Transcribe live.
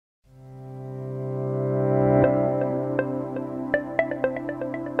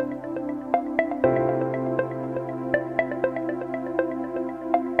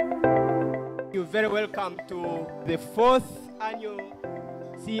very welcome to the 4th annual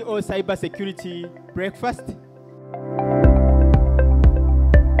CEO Cybersecurity Breakfast.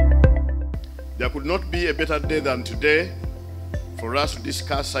 There could not be a better day than today for us to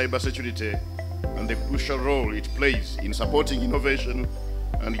discuss cybersecurity and the crucial role it plays in supporting innovation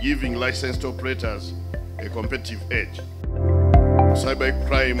and giving licensed operators a competitive edge.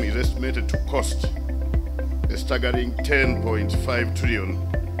 Cybercrime is estimated to cost a staggering 10.5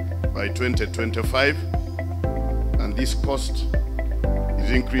 trillion by 2025, and this cost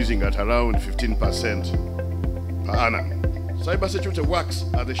is increasing at around 15% per annum. Cybersecurity works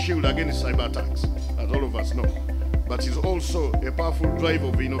as a shield against cyber attacks, as all of us know, but is also a powerful driver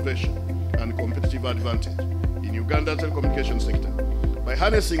of innovation and competitive advantage in Uganda's telecommunications sector. By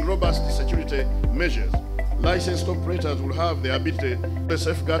harnessing robust security measures, licensed operators will have the ability to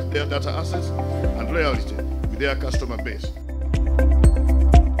safeguard their data assets and loyalty with their customer base.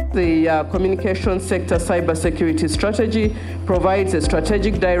 The communication sector cybersecurity strategy provides a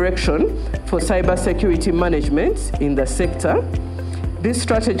strategic direction for cybersecurity management in the sector. This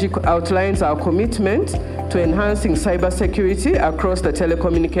strategy outlines our commitment to enhancing cybersecurity across the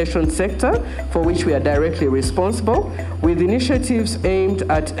telecommunications sector, for which we are directly responsible, with initiatives aimed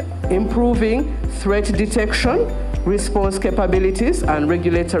at improving threat detection, response capabilities, and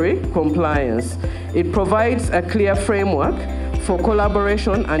regulatory compliance. It provides a clear framework for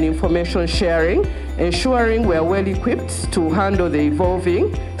collaboration and information sharing, ensuring we are well equipped to handle the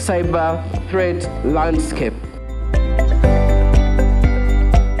evolving cyber threat landscape.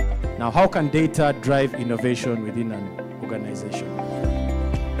 Now, how can data drive innovation within an organization?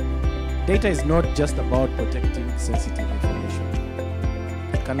 Data is not just about protecting sensitive information.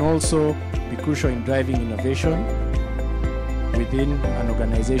 It can also be crucial in driving innovation within an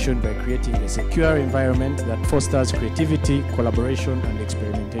organization by creating a secure environment that fosters creativity, collaboration, and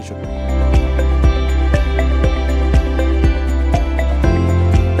experimentation.